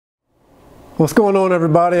What's going on,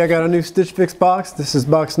 everybody? I got a new Stitch Fix box. This is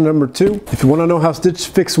box number 2. If you want to know how Stitch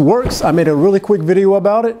Fix works, I made a really quick video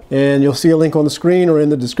about it, and you'll see a link on the screen or in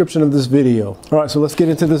the description of this video. All right, so let's get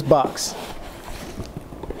into this box.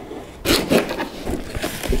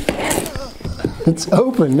 It's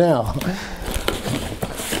open now.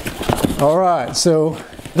 All right, so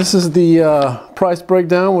this is the price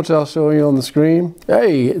breakdown, which I'll show you on the screen.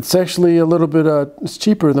 Hey, it's actually a little bit it's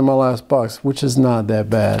cheaper than my last box, which is not that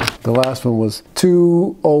bad. The last one was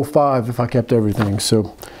 $205 if I kept everything.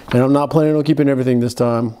 So, and I'm not planning on keeping everything this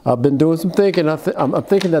time. I've been doing some thinking. I'm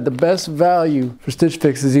thinking that the best value for Stitch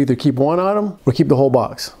Fix is either keep one item or keep the whole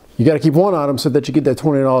box. You got to keep one item so that you get that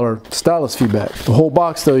 $20 stylist fee back. The whole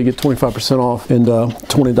box, though, you get 25% off and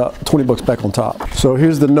 20 bucks back on top. So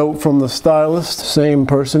here's the note from the stylist. Same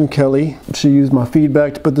person, Kelly. She used my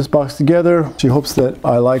feedback to put this box together. She hopes that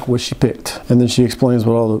I like what she picked. And then she explains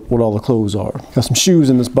what all the clothes are. Got some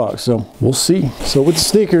shoes in this box, so we'll see. So with the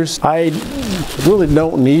sneakers, I really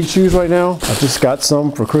don't need shoes right now. I just got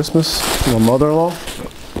some for Christmas from my mother-in-law.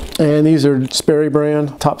 And these are Sperry brand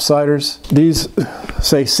topsiders. These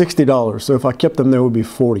say $60, so if I kept them, there would be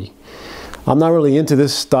 $40. I'm not really into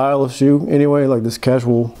this style of shoe anyway, like this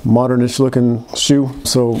casual, modernish looking shoe.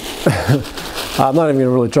 So I'm not even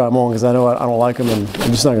gonna really try them on because I know I don't like them, and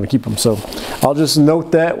I'm just not gonna keep them. So I'll just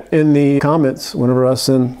note that in the comments whenever I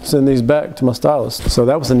send these back to my stylist. So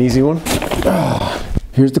that was an easy one.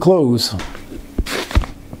 Here's the clothes.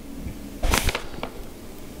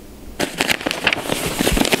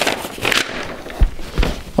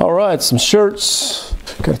 All right, some shirts.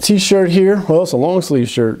 Got a t-shirt here. Well, it's a long sleeve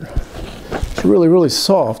shirt. It's really, really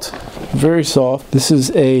soft. Very soft. This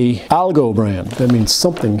is a Algo brand. That means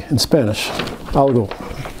something in Spanish. Algo.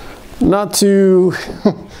 Not too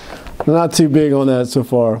big on that so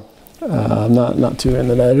far. Not too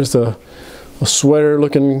into that. Just a sweater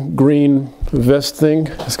looking green vest thing.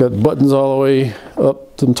 It's got buttons all the way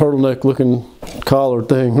up, some turtleneck looking collar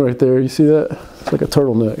thing right there. You see that? It's like a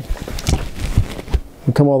turtleneck.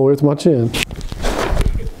 Come all the way to my chin.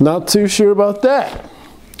 Not too sure about that.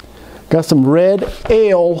 Got some red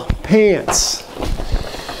ale pants.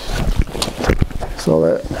 Saw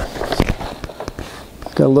that.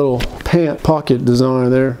 Got a little pant pocket design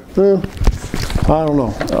there. I don't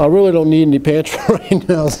know. I really don't need any pants right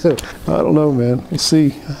now, so I don't know, man. We'll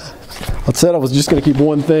see. I said I was just gonna keep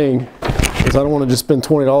one thing because I don't want to just spend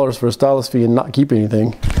 $20 for a stylist fee and not keep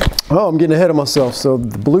anything. Oh, I'm getting ahead of myself. So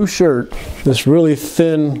the blue shirt, this really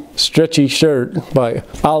thin, stretchy shirt by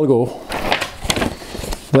Algo,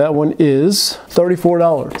 that one is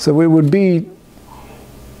 $34. So it would be,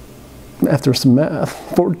 after some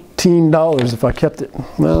math, $14 if I kept it.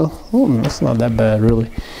 Well, that's not that bad, really.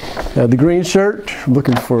 The green shirt, I'm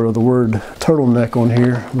looking for the word turtleneck on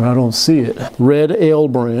here, but I don't see it. Red Ale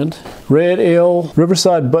brand. Red Ale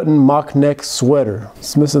Riverside button mock neck sweater.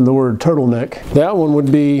 It's missing the word turtleneck. That one would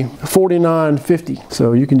be $49.50.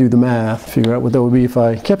 So you can do the math, figure out what that would be if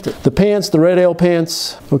I kept it. The pants, the Red Ale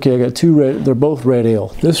pants. Okay, I got two red, they're both Red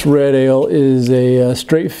Ale. This Red Ale is a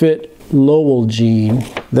straight fit Lowell jean.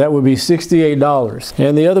 That would be $68.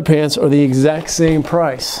 And the other pants are the exact same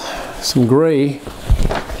price. Some gray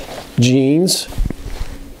jeans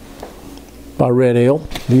by Red Ale.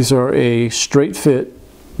 These are a straight fit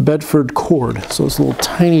Bedford cord. So it's a little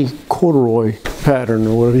tiny corduroy pattern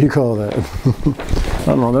or whatever you call that. I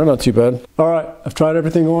don't know, they're not too bad. All right, I've tried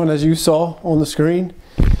everything on as you saw on the screen.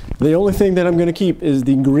 The only thing that I'm gonna keep is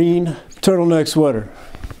the green turtleneck sweater.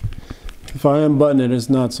 If I unbutton it, it's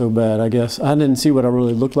not so bad, I guess. I didn't see what I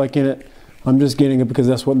really looked like in it. I'm just getting it because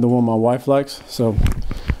that's what the one my wife likes. So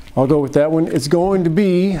I'll go with that one. It's going to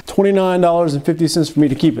be $29.50 for me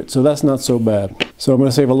to keep it, so that's not so bad. So I'm gonna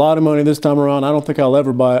save a lot of money this time around. I don't think I'll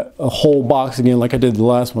ever buy a whole box again like I did the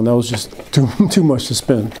last one. That was just too much to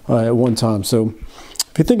spend at one time. So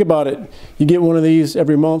if you think about it, you get one of these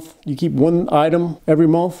every month, you keep one item every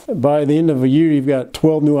month. By the end of a year, you've got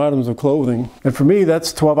 12 new items of clothing. And for me,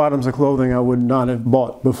 that's 12 items of clothing I would not have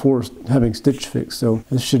bought before having Stitch Fix. So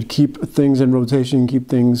this should keep things in rotation, keep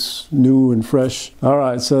things new and fresh. All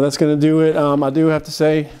right, so that's gonna do it. I do have to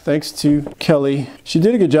say, thanks to Kelly. She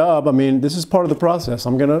did a good job. I mean, this is part of the process.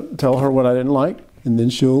 I'm gonna tell her what I didn't like, and then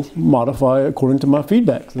she'll modify according to my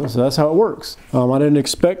feedback. So that's how it works. I didn't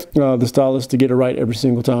expect the stylist to get it right every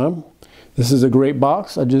single time. This is a great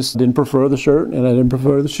box. I just didn't prefer the shirt and I didn't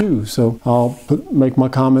prefer the shoes. So I'll make my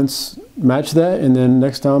comments match that, and then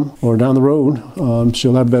next time or down the road,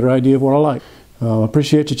 she'll have a better idea of what I like. I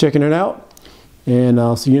appreciate you checking it out, and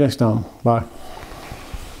I'll see you next time. Bye.